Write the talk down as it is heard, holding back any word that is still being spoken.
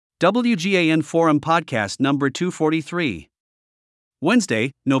WGAN Forum Podcast number 243.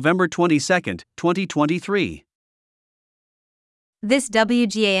 Wednesday, November 22nd, 2023. This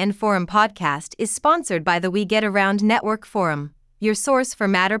WGAN Forum podcast is sponsored by the We Get Around Network Forum, your source for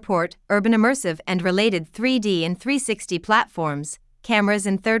Matterport, Urbanimmersive, and related 3D and 360 platforms, cameras,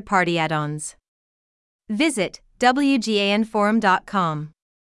 and third-party add-ons. Visit WGANforum.com.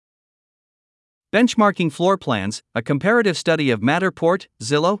 Benchmarking Floor Plans, a comparative study of Matterport,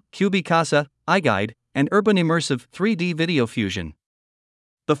 Zillow, CubiCasa, iGuide, and Urbanimmersive 3D Video Fusion.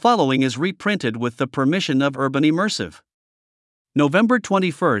 The following is reprinted with the permission of Urbanimmersive. November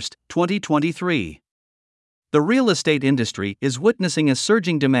 21st, 2023. The real estate industry is witnessing a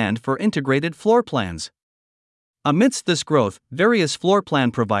surging demand for integrated floor plans. Amidst this growth, various floor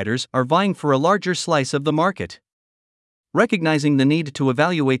plan providers are vying for a larger slice of the market. Recognizing the need to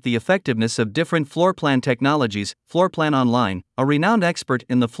evaluate the effectiveness of different floor plan technologies, Floorplan Online, a renowned expert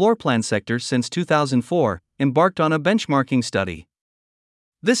in the floor plan sector since 2004, embarked on a benchmarking study.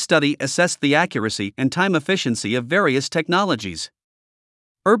 This study assessed the accuracy and time efficiency of various technologies.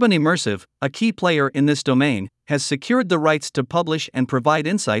 Urbanimmersive, a key player in this domain, has secured the rights to publish and provide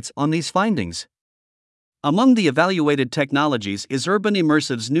insights on these findings. Among the evaluated technologies is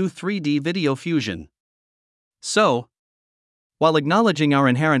Urbanimmersive's new 3D Video Fusion. So, while acknowledging our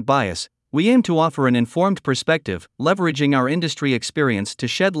inherent bias, we aim to offer an informed perspective, leveraging our industry experience to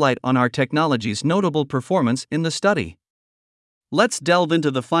shed light on our technology's notable performance in the study. Let's delve into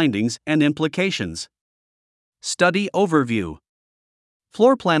the findings and implications. Study Overview.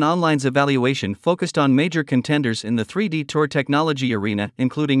 Floorplan Online's evaluation focused on major contenders in the 3D tour technology arena,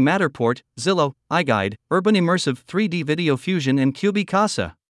 including Matterport, Zillow, iGuide, Urbanimmersive 3D Video Fusion, and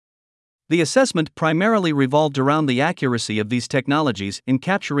CubiCasa. The assessment primarily revolved around the accuracy of these technologies in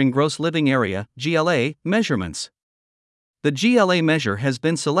capturing gross living area (GLA) measurements. The GLA measure has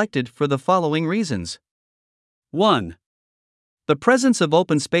been selected for the following reasons. 1. The presence of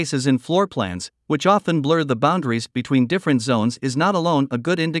open spaces in floor plans, which often blur the boundaries between different zones, is not alone a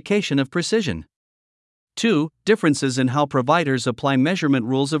good indication of precision. 2. Differences in how providers apply measurement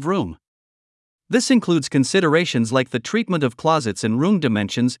rules of room. This includes considerations like the treatment of closets and room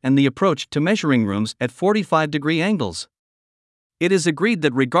dimensions and the approach to measuring rooms at 45-degree angles. It is agreed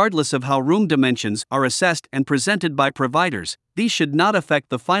that regardless of how room dimensions are assessed and presented by providers, these should not affect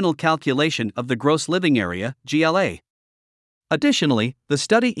the final calculation of the gross living area (GLA). Additionally, the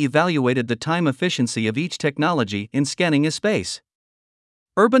study evaluated the time efficiency of each technology in scanning a space.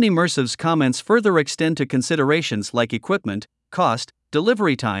 Urbanimmersive's comments further extend to considerations like equipment, cost,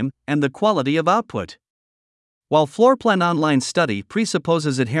 delivery time, and the quality of output. While Floorplan Online's study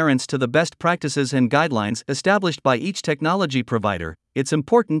presupposes adherence to the best practices and guidelines established by each technology provider, it's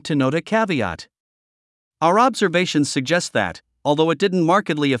important to note a caveat. Our observations suggest that, although it didn't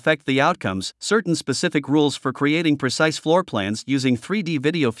markedly affect the outcomes, certain specific rules for creating precise floor plans using 3D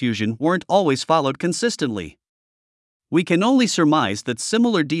Video Fusion weren't always followed consistently. We can only surmise that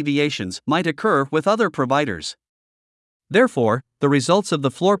similar deviations might occur with other providers. Therefore, the results of the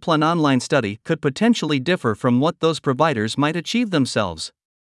Floorplan Online study could potentially differ from what those providers might achieve themselves.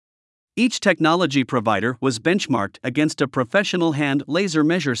 Each technology provider was benchmarked against a professional hand laser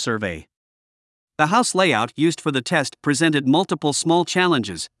measure survey. The house layout used for the test presented multiple small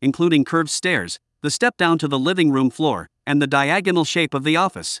challenges, including curved stairs, the step down to the living room floor, and the diagonal shape of the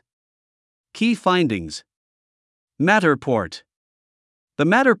office. Key findings. Matterport. The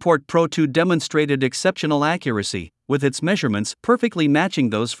Matterport Pro 2 demonstrated exceptional accuracy, with its measurements perfectly matching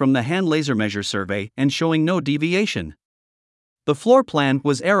those from the hand laser measure survey and showing no deviation. The floor plan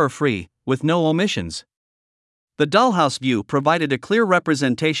was error-free, with no omissions. The dollhouse view provided a clear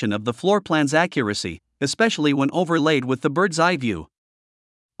representation of the floor plan's accuracy, especially when overlaid with the bird's eye view.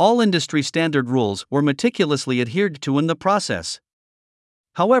 All industry standard rules were meticulously adhered to in the process.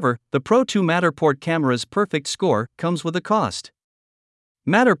 However, the Pro 2 Matterport camera's perfect score comes with a cost.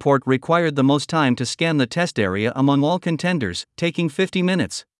 Matterport required the most time to scan the test area among all contenders, taking 50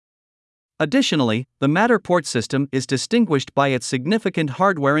 minutes. Additionally, the Matterport system is distinguished by its significant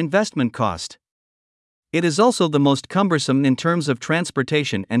hardware investment cost. It is also the most cumbersome in terms of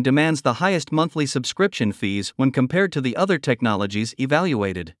transportation and demands the highest monthly subscription fees when compared to the other technologies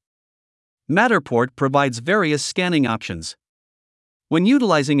evaluated. Matterport provides various scanning options. When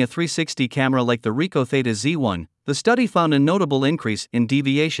utilizing a 360 camera like the Ricoh Theta Z1, the study found a notable increase in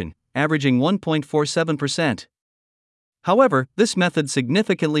deviation, averaging 1.47%. However, this method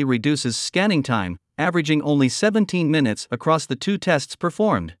significantly reduces scanning time, averaging only 17 minutes across the two tests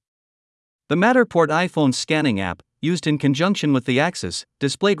performed. The Matterport iPhone scanning app, used in conjunction with the Axis,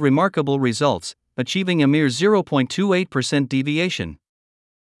 displayed remarkable results, achieving a mere 0.28% deviation.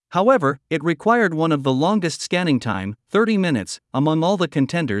 However, it required one of the longest scanning time, 30 minutes, among all the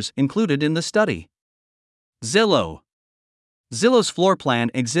contenders included in the study. Zillow. Zillow's floor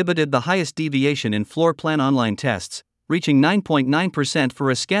plan exhibited the highest deviation in floor plan online tests, reaching 9.9% for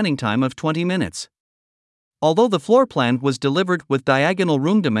a scanning time of 20 minutes. Although the floor plan was delivered with diagonal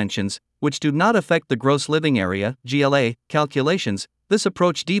room dimensions, which do not affect the gross living area (GLA) calculations, this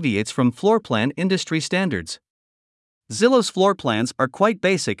approach deviates from floor plan industry standards. Zillow's floor plans are quite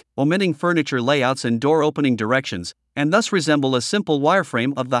basic, omitting furniture layouts and door opening directions, and thus resemble a simple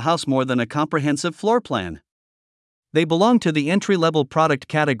wireframe of the house more than a comprehensive floor plan. They belong to the entry-level product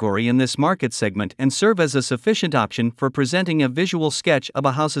category in this market segment and serve as a sufficient option for presenting a visual sketch of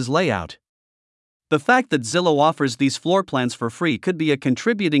a house's layout. The fact that Zillow offers these floor plans for free could be a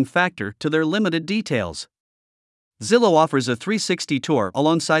contributing factor to their limited details. Zillow offers a 360 tour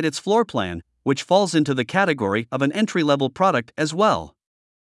alongside its floor plan, which falls into the category of an entry-level product as well.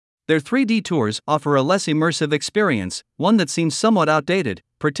 Their 3D tours offer a less immersive experience, one that seems somewhat outdated,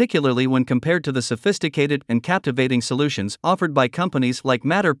 particularly when compared to the sophisticated and captivating solutions offered by companies like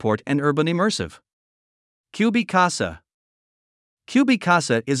Matterport and Urbanimmersive. CubiCasa.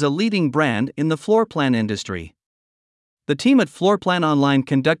 CubiCasa is a leading brand in the floor plan industry. The team at Floor Plan Online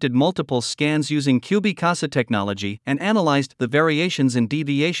conducted multiple scans using CubiCasa technology and analyzed the variations and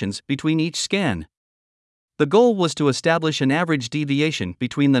deviations between each scan. The goal was to establish an average deviation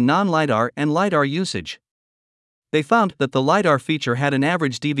between the non-LiDAR and LiDAR usage. They found that the LiDAR feature had an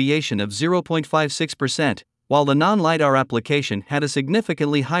average deviation of 0.56%, while the non-LiDAR application had a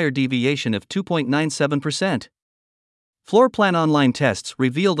significantly higher deviation of 2.97%. Floor Plan Online tests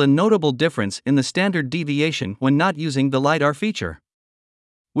revealed a notable difference in the standard deviation when not using the LiDAR feature.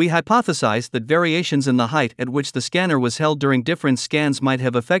 We hypothesized that variations in the height at which the scanner was held during different scans might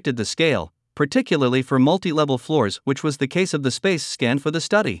have affected the scale, particularly for multi-level floors, which was the case of the space scan for the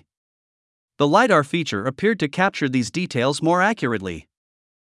study. The LiDAR feature appeared to capture these details more accurately.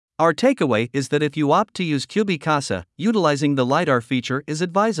 Our takeaway is that if you opt to use CubiCasa, utilizing the LiDAR feature is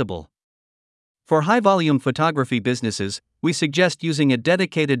advisable. For high-volume photography businesses, we suggest using a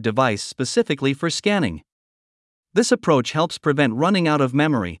dedicated device specifically for scanning. This approach helps prevent running out of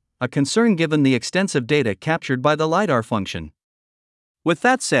memory, a concern given the extensive data captured by the LiDAR function. With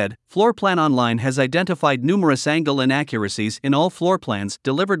that said, Floor Plan Online has identified numerous angle inaccuracies in all floor plans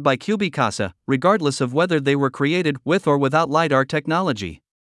delivered by CubiCasa, regardless of whether they were created with or without LiDAR technology.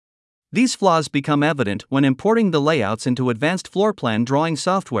 These flaws become evident when importing the layouts into advanced floor plan drawing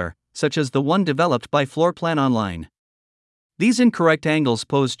software, such as the one developed by Floor Plan Online. These incorrect angles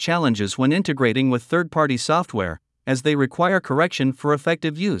pose challenges when integrating with third-party software, as they require correction for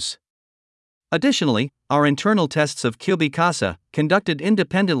effective use. Additionally, our internal tests of CubiCasa, conducted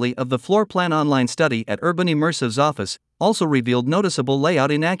independently of the Floor Plan Online study at Urbanimmersive's office, also revealed noticeable layout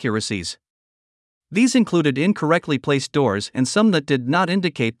inaccuracies. These included incorrectly placed doors and some that did not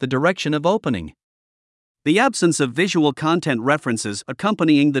indicate the direction of opening. The absence of visual content references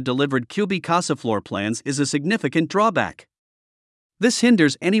accompanying the delivered CubiCasa floor plans is a significant drawback. This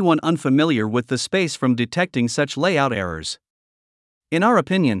hinders anyone unfamiliar with the space from detecting such layout errors. In our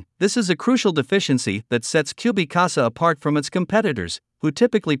opinion, this is a crucial deficiency that sets CubiCasa apart from its competitors, who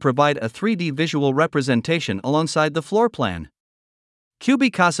typically provide a 3D visual representation alongside the floor plan.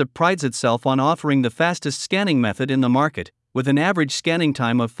 CubiCasa prides itself on offering the fastest scanning method in the market, with an average scanning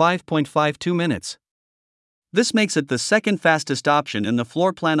time of 5.52 minutes. This makes it the second fastest option in the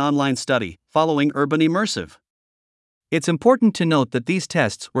Floor Plan Online study, following Urbanimmersive. It's important to note that these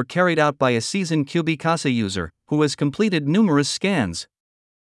tests were carried out by a seasoned CubiCasa user, who has completed numerous scans.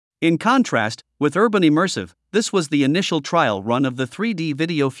 In contrast, with Urbanimmersive, this was the initial trial run of the 3D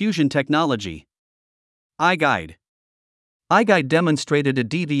video fusion technology. iGuide. iGuide demonstrated a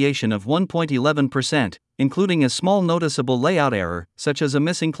deviation of 1.11%, including a small noticeable layout error, such as a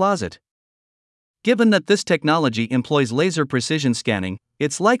missing closet. Given that this technology employs laser precision scanning,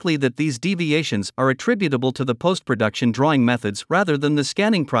 it's likely that these deviations are attributable to the post-production drawing methods rather than the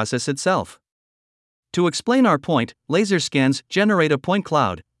scanning process itself. To explain our point, laser scans generate a point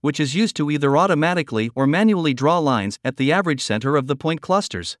cloud, which is used to either automatically or manually draw lines at the average center of the point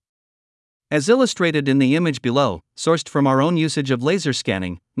clusters. As illustrated in the image below, sourced from our own usage of laser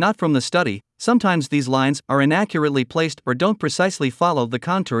scanning, not from the study, sometimes these lines are inaccurately placed or don't precisely follow the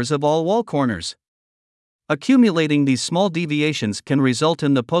contours of all wall corners. Accumulating these small deviations can result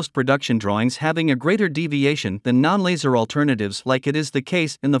in the post-production drawings having a greater deviation than non-laser alternatives, like it is the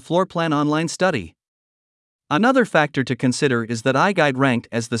case in the Floor Plan Online study. Another factor to consider is that iGuide ranked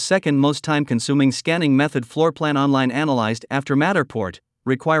as the second most time-consuming scanning method Floor Plan Online analyzed after Matterport,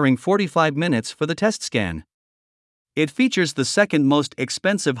 requiring 45 minutes for the test scan. It features the second most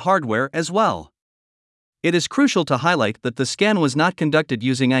expensive hardware as well. It is crucial to highlight that the scan was not conducted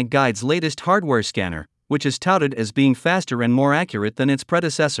using iGuide's latest hardware scanner, which is touted as being faster and more accurate than its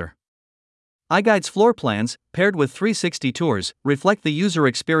predecessor. iGuide's floor plans, paired with 360 tours, reflect the user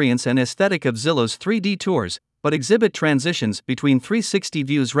experience and aesthetic of Zillow's 3D tours, but exhibit transitions between 360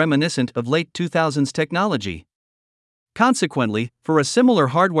 views reminiscent of late 2000s technology. Consequently, for a similar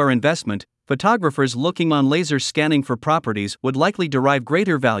hardware investment, photographers looking on laser scanning for properties would likely derive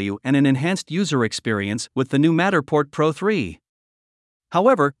greater value and an enhanced user experience with the new Matterport Pro 3.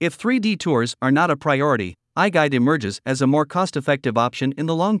 However, if 3D tours are not a priority, iGuide emerges as a more cost-effective option in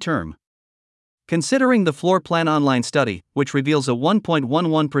the long term. Considering the floor plan online study, which reveals a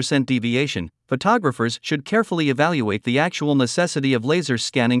 1.11% deviation, photographers should carefully evaluate the actual necessity of laser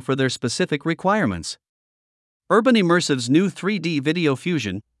scanning for their specific requirements. Urbanimmersive's new 3D Video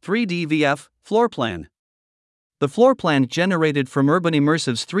Fusion, 3D VF, floor plan. The floor plan generated from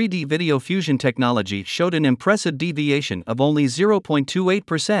Urbanimmersive's 3D Video Fusion technology showed an impressive deviation of only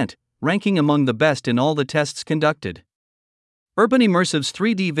 0.28%, ranking among the best in all the tests conducted. Urbanimmersive's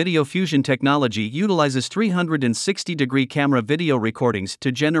 3D Video Fusion technology utilizes 360-degree camera video recordings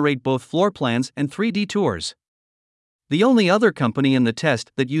to generate both floor plans and 3D tours. The only other company in the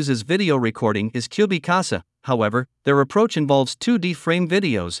test that uses video recording is CubiCasa. However, their approach involves 2D frame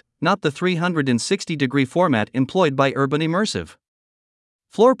videos, not the 360-degree format employed by Urbanimmersive.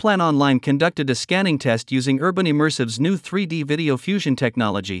 Floorplan Online conducted a scanning test using Urbanimmersive's new 3D Video Fusion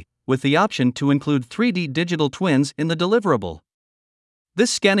technology, with the option to include 3D digital twins in the deliverable.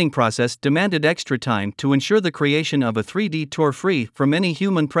 This scanning process demanded extra time to ensure the creation of a 3D tour free from any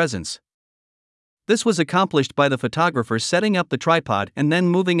human presence. This was accomplished by the photographer setting up the tripod and then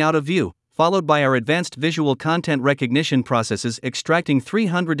moving out of view, followed by our advanced visual content recognition processes extracting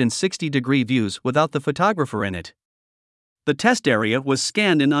 360-degree views without the photographer in it. The test area was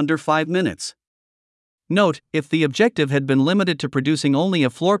scanned in under 5 minutes. Note, if the objective had been limited to producing only a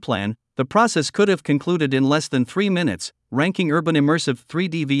floor plan, the process could have concluded in less than 3 minutes, ranking Urbanimmersive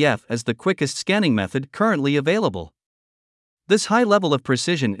 3D VF as the quickest scanning method currently available. This high level of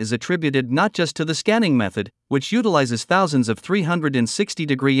precision is attributed not just to the scanning method, which utilizes thousands of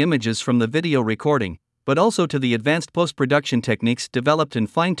 360-degree images from the video recording, but also to the advanced post-production techniques developed and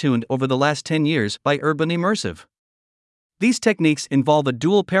fine-tuned over the last 10 years by Urbanimmersive. These techniques involve a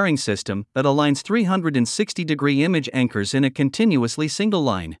dual pairing system that aligns 360-degree image anchors in a continuously single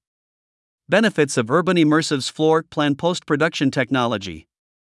line. Benefits of Urbanimmersive's floor plan post-production technology.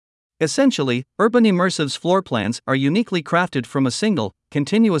 Essentially, Urbanimmersive's floor plans are uniquely crafted from a single,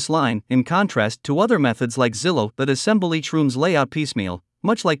 continuous line, in contrast to other methods like Zillow that assemble each room's layout piecemeal,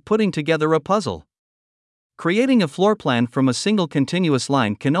 much like putting together a puzzle. Creating a floor plan from a single continuous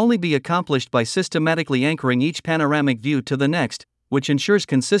line can only be accomplished by systematically anchoring each panoramic view to the next, which ensures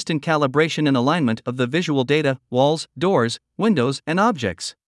consistent calibration and alignment of the visual data, walls, doors, windows, and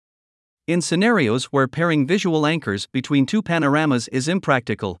objects. In scenarios where pairing visual anchors between two panoramas is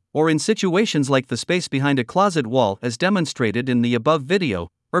impractical, or in situations like the space behind a closet wall as demonstrated in the above video,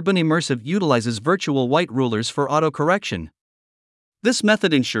 Urbanimmersive utilizes virtual white rulers for autocorrection. This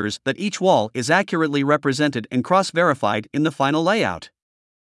method ensures that each wall is accurately represented and cross-verified in the final layout.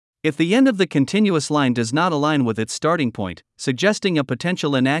 If the end of the continuous line does not align with its starting point, suggesting a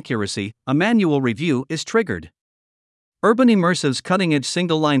potential inaccuracy, a manual review is triggered. Urbanimmersive's cutting-edge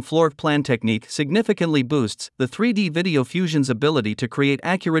single-line floor plan technique significantly boosts the 3D Video Fusion's ability to create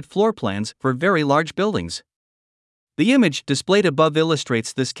accurate floor plans for very large buildings. The image displayed above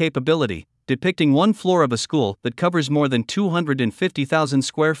illustrates this capability, depicting one floor of a school that covers more than 250,000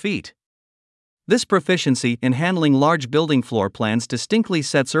 square feet. This proficiency in handling large building floor plans distinctly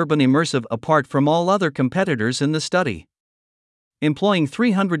sets Urbanimmersive apart from all other competitors in the study. Employing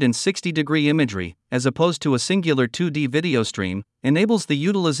 360-degree imagery, as opposed to a singular 2D video stream, enables the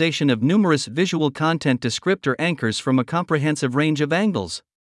utilization of numerous visual content descriptor anchors from a comprehensive range of angles.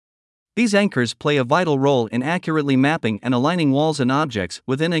 These anchors play a vital role in accurately mapping and aligning walls and objects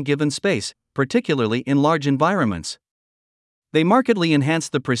within a given space, particularly in large environments. They markedly enhance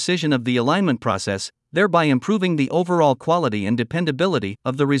the precision of the alignment process, thereby improving the overall quality and dependability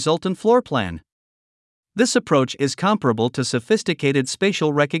of the resultant floor plan. This approach is comparable to sophisticated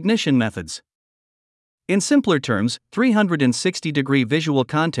spatial recognition methods. In simpler terms, 360-degree visual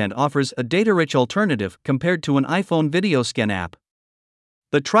content offers a data-rich alternative compared to an iPhone video scan app.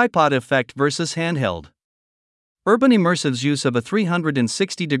 The tripod effect versus handheld. Urbanimmersive's use of a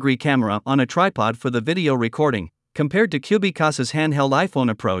 360-degree camera on a tripod for the video recording, compared to CubiCasa's handheld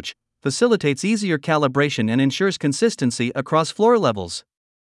iPhone approach, facilitates easier calibration and ensures consistency across floor levels.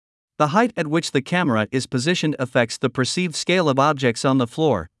 The height at which the camera is positioned affects the perceived scale of objects on the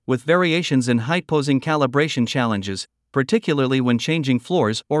floor, with variations in height posing calibration challenges, particularly when changing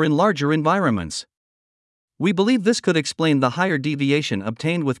floors or in larger environments. We believe this could explain the higher deviation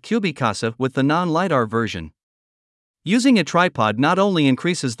obtained with CubiCasa with the non-LiDAR version. Using a tripod not only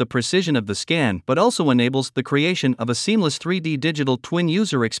increases the precision of the scan but also enables the creation of a seamless 3D digital twin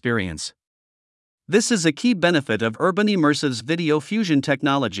user experience. This is a key benefit of Urbanimmersive's video fusion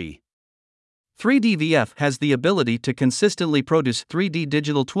technology. 3DVF has the ability to consistently produce 3D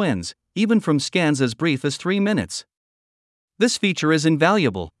digital twins, even from scans as brief as 3 minutes. This feature is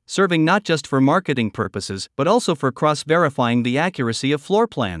invaluable, serving not just for marketing purposes but also for cross-verifying the accuracy of floor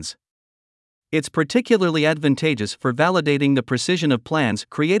plans. It's particularly advantageous for validating the precision of plans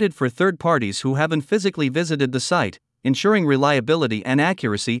created for third parties who haven't physically visited the site, ensuring reliability and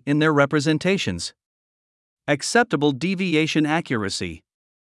accuracy in their representations. Acceptable deviation accuracy.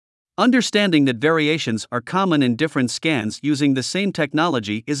 Understanding that variations are common in different scans using the same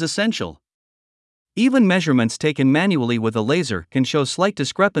technology is essential. Even measurements taken manually with a laser can show slight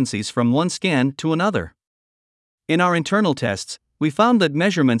discrepancies from one scan to another. In our internal tests, we found that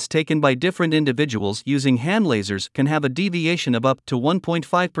measurements taken by different individuals using hand lasers can have a deviation of up to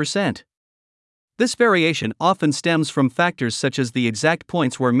 1.5%. This variation often stems from factors such as the exact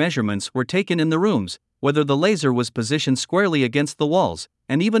points where measurements were taken in the rooms, whether the laser was positioned squarely against the walls,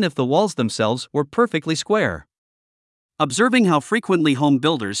 and even if the walls themselves were perfectly square. Observing how frequently home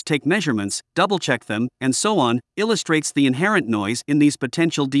builders take measurements, double-check them, and so on, illustrates the inherent noise in these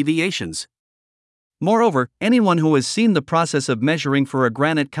potential deviations. Moreover, anyone who has seen the process of measuring for a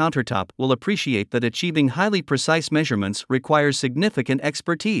granite countertop will appreciate that achieving highly precise measurements requires significant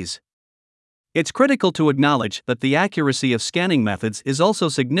expertise. It's critical to acknowledge that the accuracy of scanning methods is also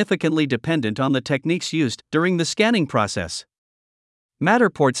significantly dependent on the techniques used during the scanning process.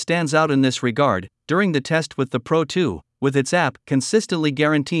 Matterport stands out in this regard during the test with the Pro 2, with its app consistently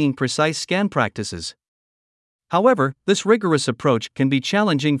guaranteeing precise scan practices. However, this rigorous approach can be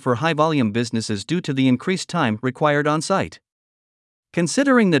challenging for high-volume businesses due to the increased time required on site.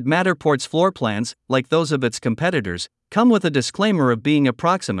 Considering that Matterport's floor plans, like those of its competitors, come with a disclaimer of being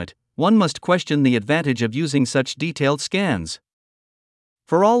approximate, one must question the advantage of using such detailed scans.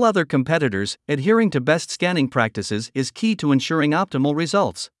 For all other competitors, adhering to best scanning practices is key to ensuring optimal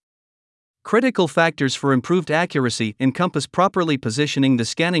results. Critical factors for improved accuracy encompass properly positioning the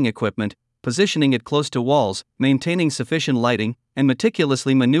scanning equipment, positioning it close to walls, maintaining sufficient lighting, and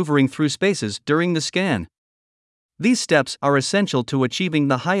meticulously maneuvering through spaces during the scan. These steps are essential to achieving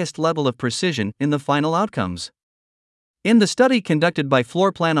the highest level of precision in the final outcomes. In the study conducted by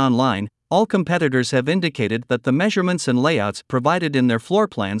Floorplan Online, all competitors have indicated that the measurements and layouts provided in their floor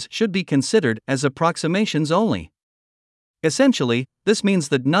plans should be considered as approximations only. Essentially, this means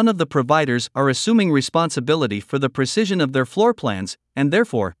that none of the providers are assuming responsibility for the precision of their floor plans, and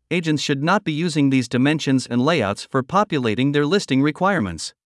therefore, agents should not be using these dimensions and layouts for populating their listing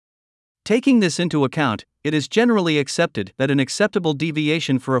requirements. Taking this into account, it is generally accepted that an acceptable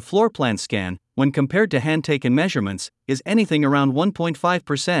deviation for a floor plan scan, when compared to hand-taken measurements, is anything around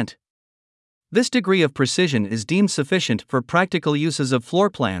 1.5%. This degree of precision is deemed sufficient for practical uses of floor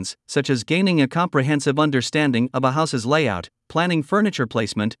plans, such as gaining a comprehensive understanding of a house's layout, planning furniture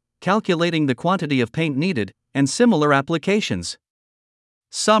placement, calculating the quantity of paint needed, and similar applications.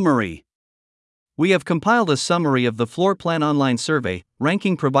 Summary. We have compiled a summary of the Floorplan Online survey,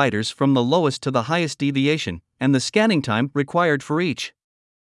 ranking providers from the lowest to the highest deviation, and the scanning time required for each.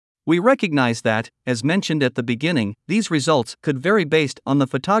 We recognize that, as mentioned at the beginning, these results could vary based on the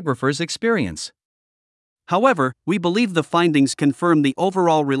photographer's experience. However, we believe the findings confirm the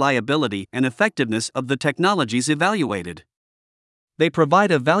overall reliability and effectiveness of the technologies evaluated. They provide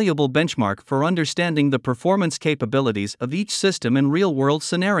a valuable benchmark for understanding the performance capabilities of each system in real-world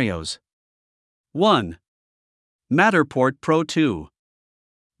scenarios. 1. Matterport Pro 2.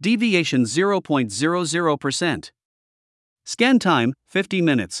 Deviation 0.00%. Scan time, 50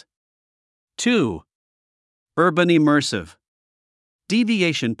 minutes. 2. Urbanimmersive.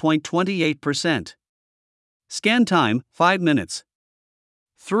 Deviation 0.28%. Scan time, 5 minutes.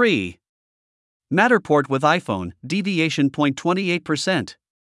 3. Matterport with iPhone, deviation 0.28%.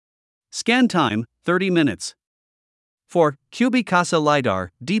 Scan time, 30 minutes. 4. CubiCasa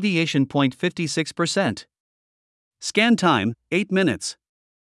LiDAR, deviation 0.56%. Scan time, 8 minutes.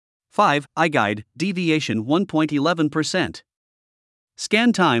 5. iGuide, deviation 1.11%.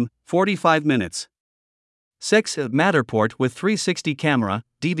 Scan time, 45 minutes. 6. Matterport with 360 camera,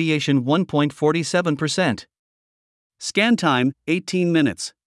 deviation 1.47%. Scan time, 18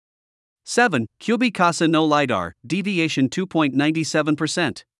 minutes. 7. CubiCasa no LiDAR, deviation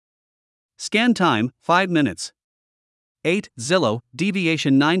 2.97%. Scan time 5 minutes. 8. Zillow,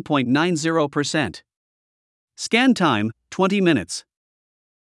 deviation 9.90%. Scan time 20 minutes.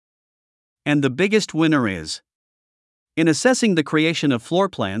 And the biggest winner is. In assessing the creation of floor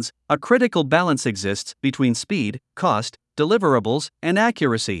plans, a critical balance exists between speed, cost, deliverables, and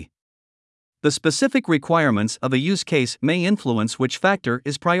accuracy. The specific requirements of a use case may influence which factor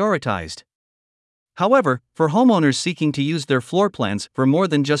is prioritized. However, for homeowners seeking to use their floor plans for more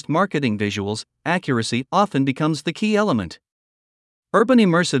than just marketing visuals, accuracy often becomes the key element.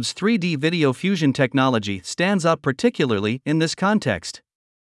 Urbanimmersive's 3D video fusion technology stands out particularly in this context.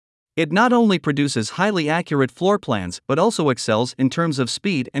 It not only produces highly accurate floor plans but also excels in terms of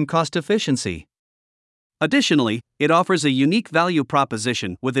speed and cost efficiency. Additionally, it offers a unique value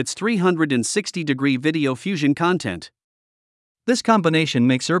proposition with its 360-degree video fusion content. This combination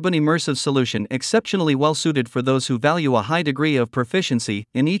makes Urbanimmersive's solution exceptionally well-suited for those who value a high degree of proficiency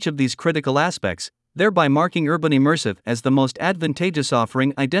in each of these critical aspects, thereby marking Urbanimmersive as the most advantageous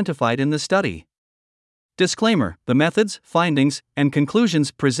offering identified in the study. Disclaimer: the methods, findings, and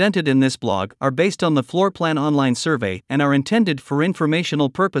conclusions presented in this blog are based on the Floor Plan Online survey and are intended for informational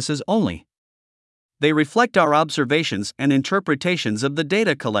purposes only. They reflect our observations and interpretations of the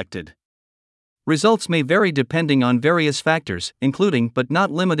data collected. Results may vary depending on various factors, including but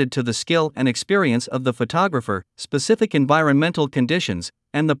not limited to the skill and experience of the photographer, specific environmental conditions,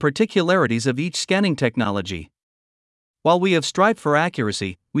 and the particularities of each scanning technology. While we have strived for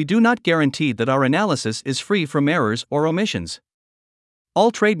accuracy, we do not guarantee that our analysis is free from errors or omissions. All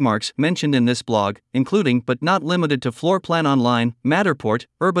trademarks mentioned in this blog, including but not limited to Floor Plan Online, Matterport,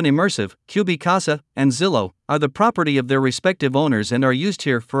 Urbanimmersive, CubiCasa, and Zillow, are the property of their respective owners and are used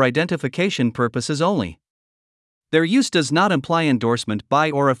here for identification purposes only. Their use does not imply endorsement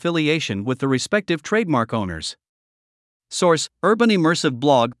by or affiliation with the respective trademark owners. Source: Urbanimmersive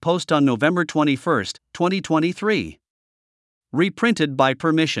blog post on November 21, 2023. Reprinted by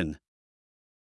permission.